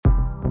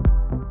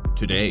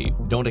Today,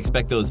 don't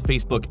expect those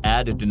Facebook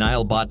ad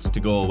denial bots to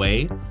go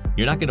away.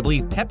 You're not going to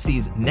believe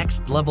Pepsi's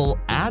next-level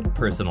ad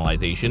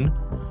personalization.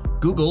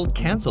 Google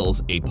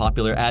cancels a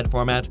popular ad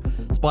format.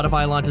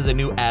 Spotify launches a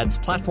new ads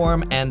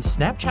platform. And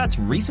Snapchat's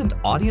recent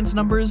audience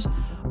numbers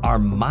are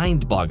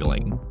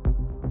mind-boggling.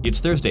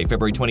 It's Thursday,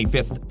 February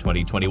 25th,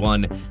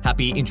 2021.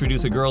 Happy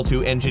Introduce a Girl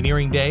to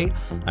Engineering Day.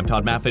 I'm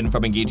Todd Maffin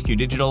from EngageQ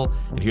Digital,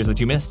 and here's what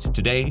you missed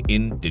today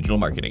in digital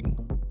marketing.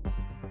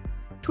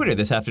 Twitter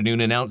this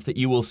afternoon announced that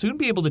you will soon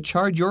be able to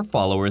charge your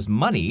followers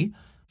money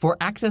for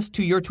access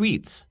to your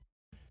tweets.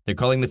 They're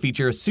calling the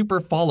feature Super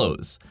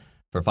Follows.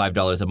 For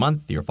 $5 a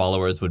month, your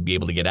followers would be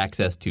able to get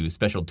access to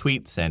special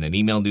tweets and an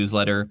email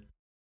newsletter.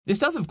 This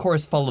does, of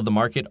course, follow the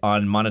market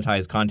on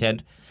monetized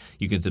content.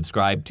 You can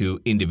subscribe to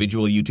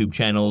individual YouTube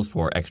channels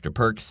for extra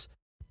perks.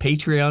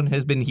 Patreon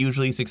has been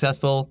hugely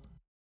successful.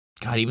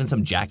 God, even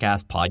some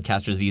jackass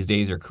podcasters these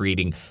days are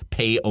creating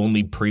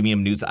pay-only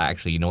premium news.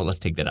 Actually, you know what? Let's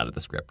take that out of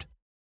the script.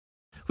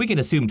 We can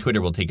assume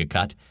Twitter will take a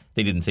cut.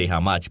 They didn't say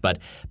how much, but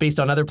based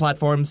on other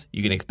platforms,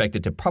 you can expect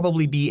it to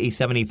probably be a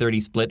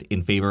 70-30 split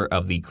in favor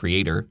of the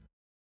creator.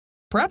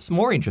 Perhaps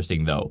more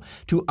interesting, though,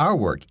 to our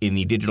work in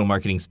the digital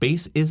marketing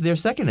space is their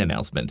second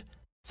announcement,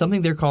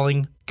 something they're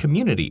calling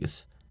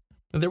communities.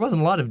 There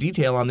wasn't a lot of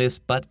detail on this,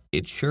 but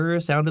it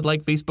sure sounded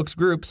like Facebook's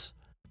groups.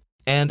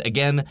 And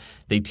again,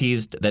 they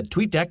teased that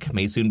TweetDeck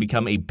may soon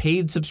become a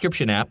paid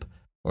subscription app,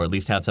 or at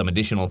least have some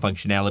additional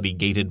functionality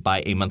gated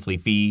by a monthly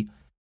fee.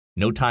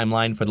 No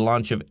timeline for the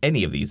launch of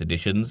any of these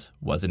additions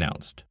was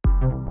announced.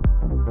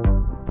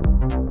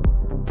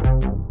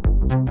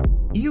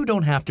 You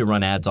don't have to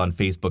run ads on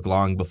Facebook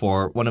long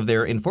before one of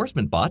their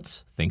enforcement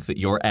bots thinks that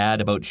your ad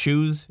about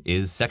shoes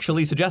is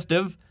sexually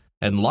suggestive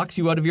and locks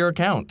you out of your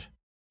account.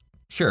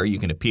 Sure, you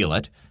can appeal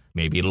it.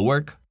 Maybe it'll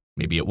work.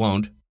 Maybe it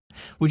won't.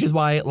 Which is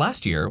why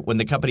last year, when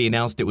the company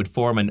announced it would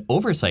form an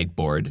oversight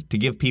board to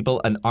give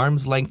people an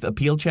arm's-length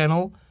appeal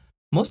channel,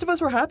 most of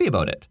us were happy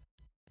about it.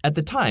 At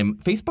the time,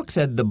 Facebook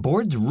said the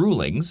board's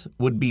rulings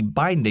would be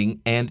binding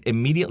and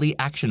immediately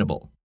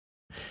actionable.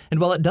 And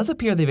while it does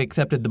appear they've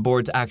accepted the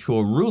board's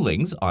actual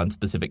rulings on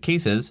specific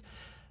cases,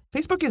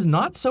 Facebook is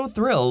not so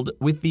thrilled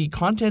with the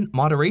content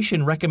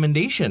moderation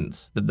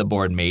recommendations that the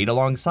board made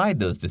alongside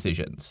those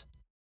decisions.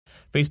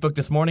 Facebook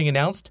this morning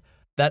announced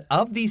that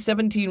of the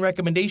 17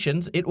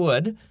 recommendations, it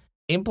would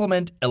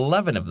implement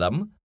 11 of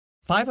them.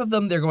 5 of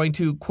them they're going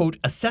to, quote,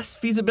 assess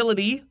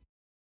feasibility,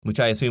 which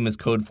I assume is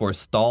code for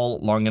stall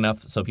long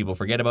enough so people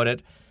forget about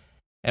it,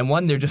 and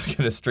 1 they're just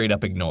going to straight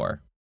up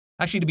ignore.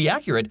 Actually, to be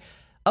accurate,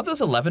 of those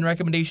 11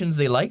 recommendations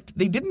they liked,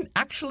 they didn't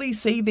actually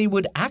say they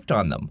would act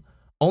on them,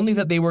 only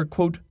that they were,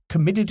 quote,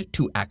 committed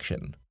to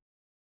action.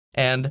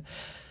 And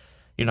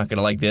you're not going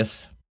to like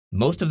this.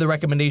 Most of the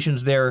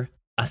recommendations they're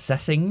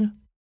assessing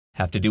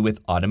have to do with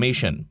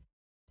automation.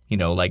 You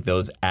know, like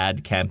those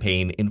ad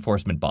campaign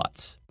enforcement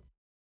bots.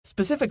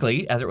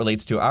 Specifically, as it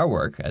relates to our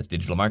work as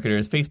digital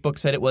marketers, Facebook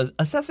said it was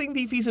assessing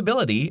the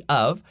feasibility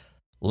of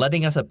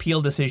letting us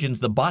appeal decisions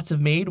the bots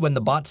have made when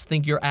the bots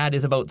think your ad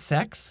is about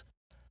sex,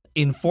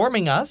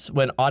 informing us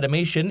when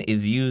automation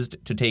is used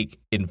to take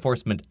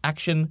enforcement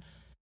action,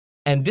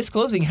 and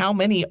disclosing how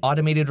many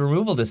automated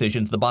removal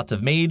decisions the bots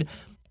have made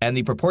and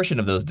the proportion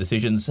of those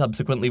decisions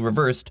subsequently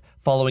reversed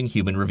following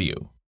human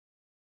review.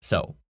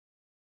 So,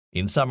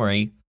 in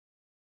summary,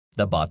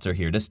 the bots are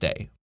here to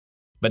stay.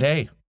 But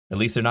hey, at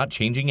least they're not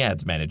changing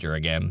Ads Manager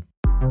again.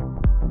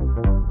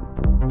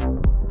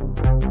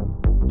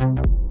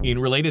 In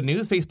related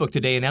news, Facebook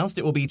today announced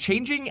it will be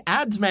changing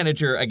Ads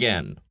Manager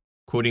again.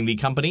 Quoting the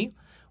company,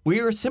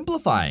 "We're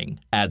simplifying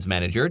Ads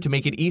Manager to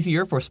make it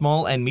easier for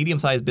small and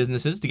medium-sized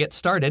businesses to get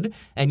started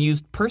and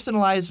use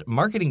personalized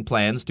marketing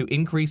plans to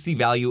increase the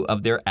value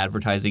of their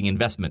advertising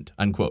investment,"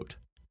 unquote.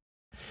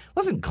 It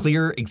wasn't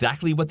clear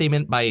exactly what they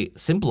meant by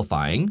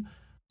simplifying,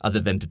 other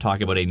than to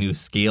talk about a new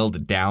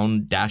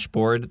scaled-down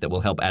dashboard that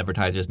will help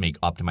advertisers make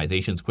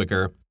optimizations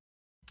quicker.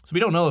 So we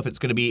don't know if it's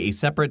going to be a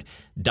separate,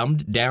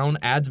 dumbed-down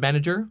Ads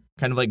Manager,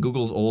 kind of like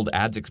Google's old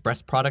Ads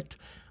Express product,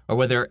 or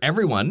whether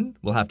everyone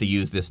will have to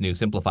use this new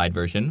simplified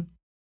version.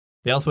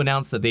 They also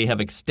announced that they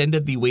have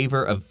extended the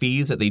waiver of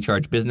fees that they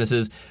charge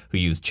businesses who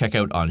use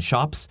checkout on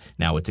shops.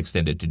 Now it's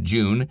extended to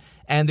June.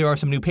 And there are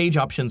some new page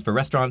options for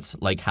restaurants,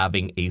 like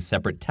having a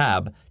separate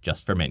tab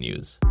just for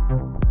menus.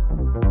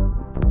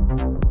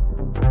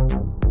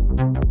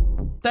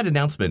 That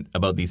announcement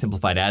about the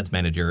simplified Ads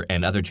Manager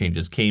and other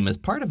changes came as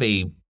part of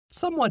a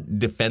somewhat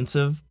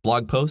defensive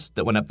blog post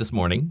that went up this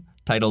morning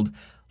titled,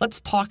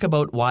 "Let's Talk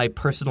About Why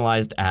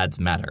Personalized Ads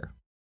Matter."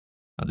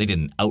 Now, they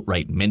didn't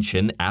outright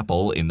mention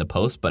Apple in the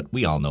post, but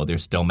we all know they're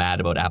still mad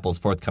about Apple's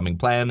forthcoming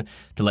plan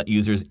to let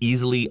users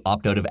easily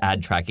opt out of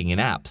ad tracking in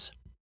apps.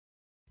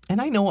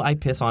 And I know I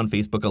piss on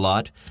Facebook a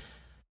lot,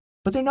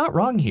 but they're not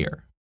wrong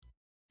here.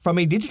 From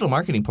a digital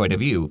marketing point of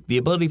view, the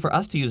ability for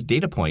us to use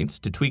data points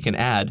to tweak an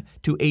ad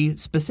to a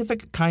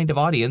specific kind of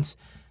audience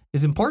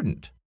is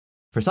important.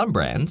 For some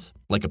brands,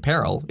 like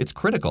apparel, it's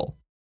critical.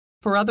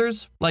 For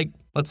others, like,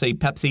 let's say,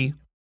 Pepsi,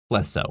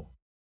 less so.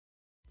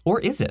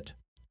 Or is it?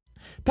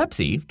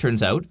 Pepsi,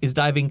 turns out, is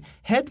diving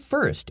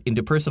headfirst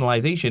into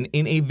personalization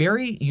in a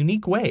very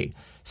unique way.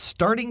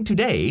 Starting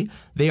today,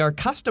 they are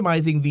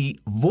customizing the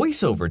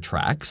voiceover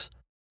tracks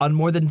on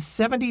more than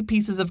 70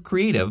 pieces of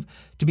creative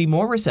to be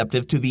more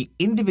receptive to the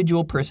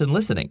individual person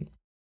listening.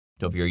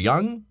 So if you're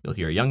young, you'll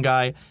hear a young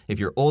guy. If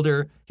you're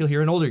older, you'll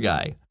hear an older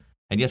guy.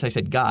 And yes, I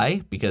said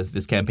guy because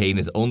this campaign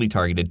is only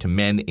targeted to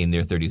men in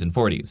their 30s and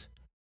 40s.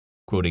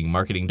 Quoting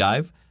Marketing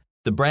Dive,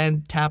 the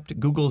brand tapped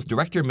Google's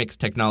Director Mix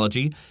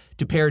technology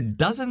to pair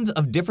dozens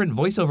of different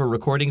voiceover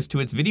recordings to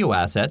its video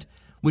asset,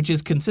 which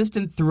is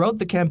consistent throughout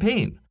the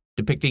campaign,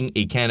 depicting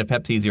a can of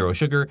Pepsi Zero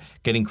Sugar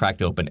getting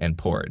cracked open and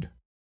poured.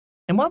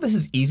 And while this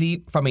is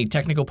easy from a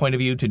technical point of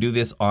view to do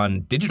this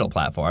on digital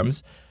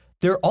platforms,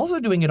 they're also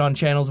doing it on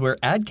channels where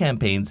ad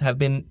campaigns have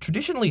been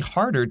traditionally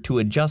harder to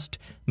adjust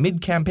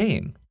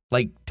mid-campaign,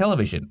 like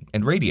television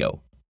and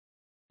radio.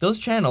 Those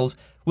channels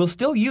will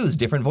still use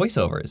different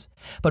voiceovers,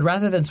 but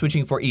rather than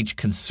switching for each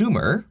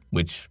consumer,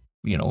 which,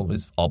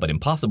 is all but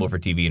impossible for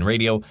TV and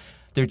radio,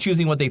 they're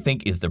choosing what they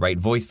think is the right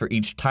voice for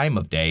each time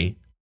of day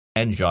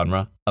and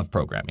genre of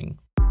programming.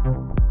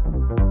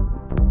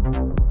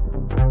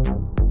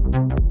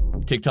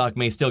 TikTok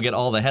may still get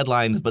all the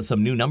headlines, but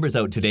some new numbers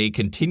out today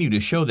continue to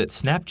show that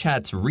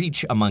Snapchat's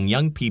reach among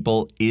young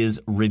people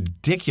is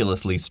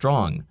ridiculously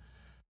strong.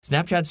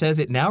 Snapchat says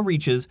it now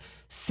reaches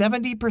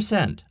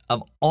 70%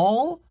 of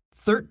all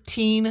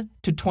 13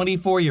 to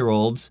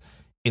 24-year-olds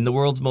in the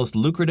world's most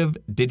lucrative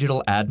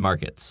digital ad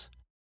markets.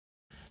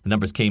 The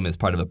numbers came as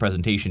part of a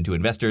presentation to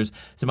investors.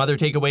 Some other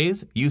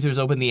takeaways: users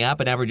open the app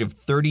an average of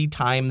 30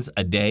 times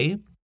a day.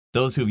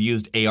 Those who've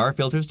used AR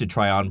filters to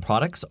try on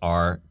products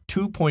are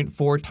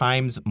 2.4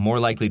 times more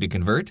likely to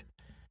convert.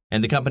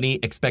 And the company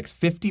expects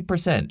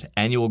 50%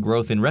 annual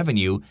growth in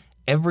revenue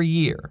every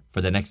year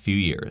for the next few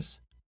years.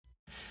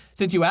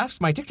 Since you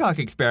asked, my TikTok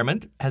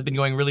experiment has been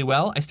going really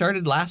well. I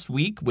started last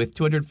week with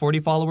 240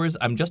 followers.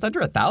 I'm just under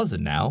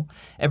 1,000 now.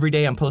 Every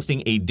day I'm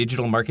posting a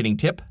digital marketing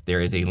tip.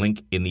 There is a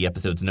link in the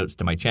episode's notes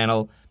to my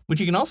channel, which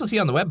you can also see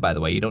on the web, by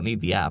the way. You don't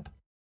need the app.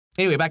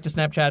 Anyway, back to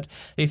Snapchat.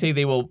 They say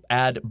they will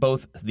add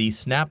both the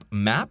Snap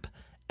Map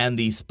and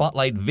the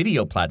Spotlight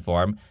video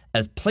platform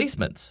as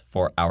placements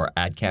for our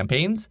ad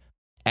campaigns,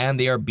 and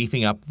they are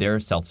beefing up their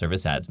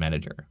self-service ads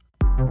manager.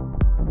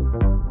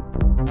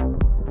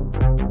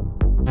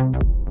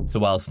 So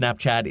while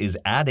Snapchat is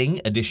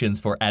adding additions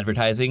for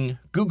advertising,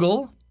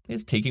 Google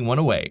is taking one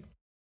away.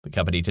 The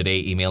company today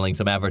emailing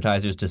some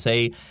advertisers to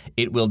say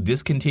it will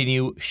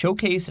discontinue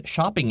Showcase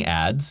shopping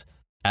ads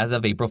as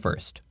of April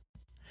 1st.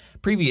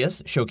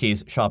 Previous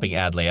Showcase shopping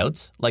ad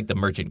layouts, like the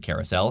merchant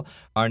carousel,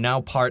 are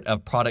now part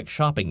of product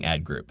shopping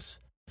ad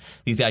groups.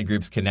 These ad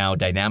groups can now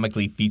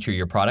dynamically feature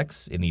your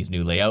products in these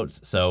new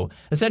layouts, so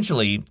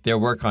essentially their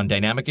work on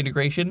dynamic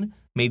integration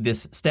made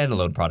this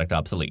standalone product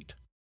obsolete.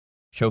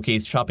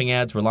 Showcase shopping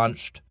ads were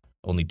launched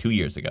only 2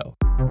 years ago.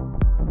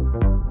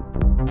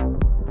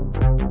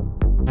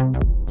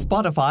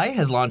 Spotify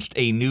has launched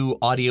a new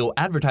audio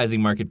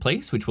advertising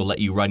marketplace which will let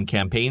you run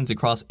campaigns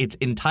across its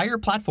entire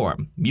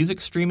platform, music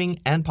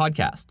streaming and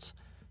podcasts.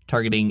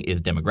 Targeting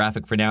is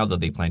demographic for now, though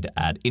they plan to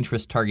add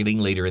interest targeting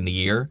later in the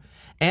year.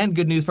 And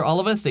good news for all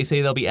of us, they say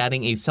they'll be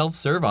adding a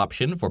self-serve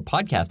option for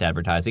podcast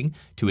advertising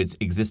to its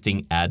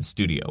existing ad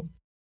studio.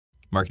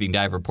 Marketing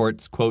Dive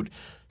reports, quote,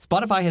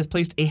 Spotify has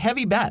placed a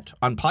heavy bet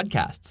on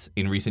podcasts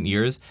in recent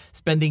years,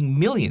 spending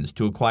millions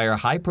to acquire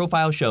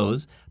high-profile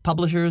shows,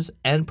 publishers,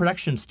 and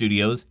production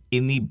studios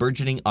in the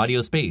burgeoning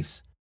audio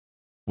space.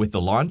 With the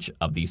launch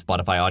of the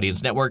Spotify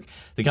Audience Network,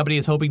 the company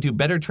is hoping to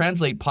better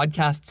translate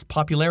podcasts'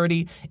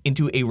 popularity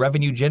into a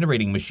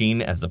revenue-generating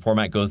machine as the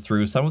format goes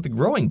through some of the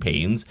growing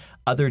pains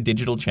other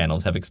digital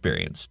channels have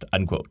experienced,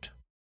 unquote.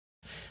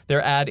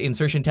 Their ad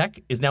insertion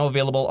tech is now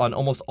available on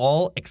almost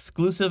all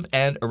exclusive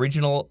and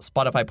original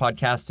Spotify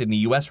podcasts in the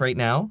US right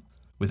now,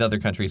 with other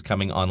countries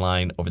coming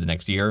online over the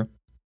next year.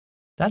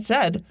 That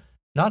said,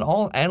 not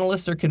all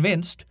analysts are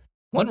convinced.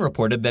 One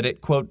reported that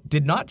it, quote,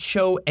 did not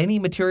show any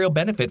material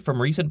benefit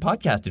from recent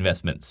podcast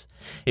investments.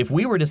 If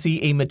we were to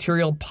see a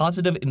material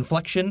positive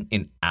inflection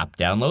in app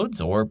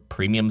downloads or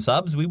premium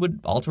subs, we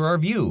would alter our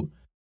view.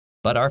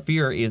 But our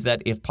fear is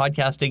that if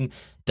podcasting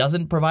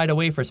doesn't provide a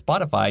way for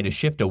Spotify to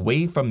shift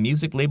away from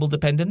music label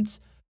dependence,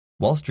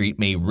 Wall Street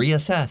may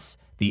reassess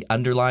the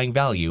underlying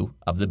value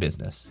of the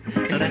business.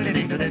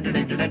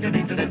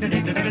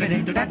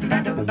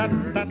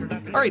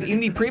 All right, in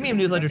the premium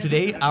newsletter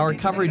today, our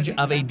coverage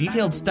of a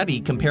detailed study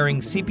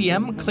comparing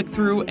CPM,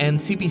 click-through, and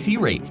CPC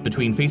rates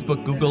between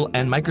Facebook, Google,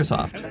 and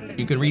Microsoft.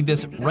 You can read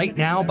this right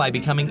now by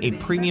becoming a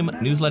premium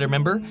newsletter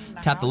member.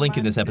 Tap the link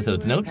in this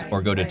episode's notes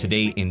or go to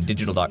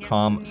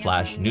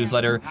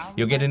todayindigital.com/newsletter.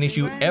 You'll get an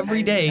issue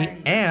every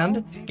day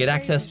and get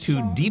access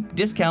to deep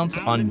discounts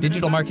on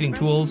digital marketing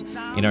tools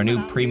in our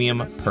new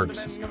Premium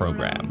Perks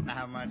program.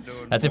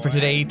 That's it for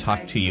today.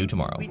 Talk to you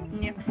tomorrow.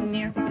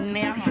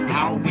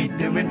 How we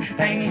doing?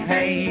 Hey,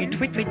 hey,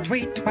 tweet, tweet,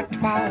 tweet, what,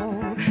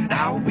 wow.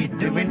 How we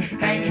doing?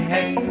 Hey,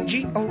 hey, oh,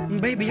 gee, oh,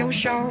 baby, oh,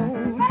 show.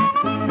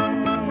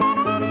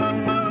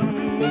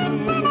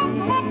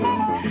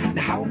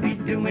 How we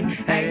doing? doing?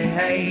 Hey,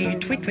 hey,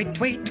 tweet, tweet,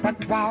 tweet,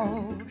 what,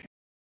 wow.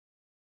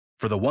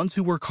 For the ones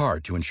who work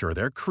hard to ensure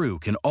their crew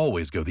can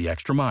always go the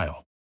extra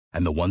mile,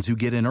 and the ones who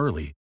get in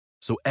early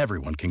so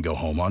everyone can go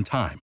home on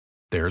time,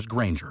 there's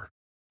Grainger,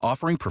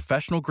 offering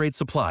professional-grade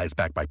supplies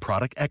backed by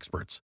product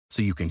experts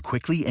so you can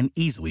quickly and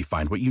easily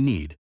find what you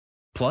need.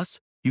 Plus,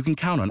 you can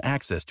count on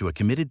access to a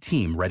committed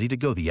team ready to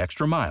go the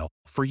extra mile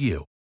for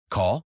you.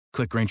 Call,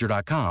 click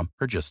Grainger.com,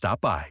 or just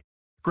stop by.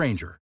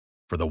 Grainger,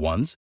 for the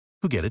ones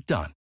who get it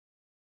done.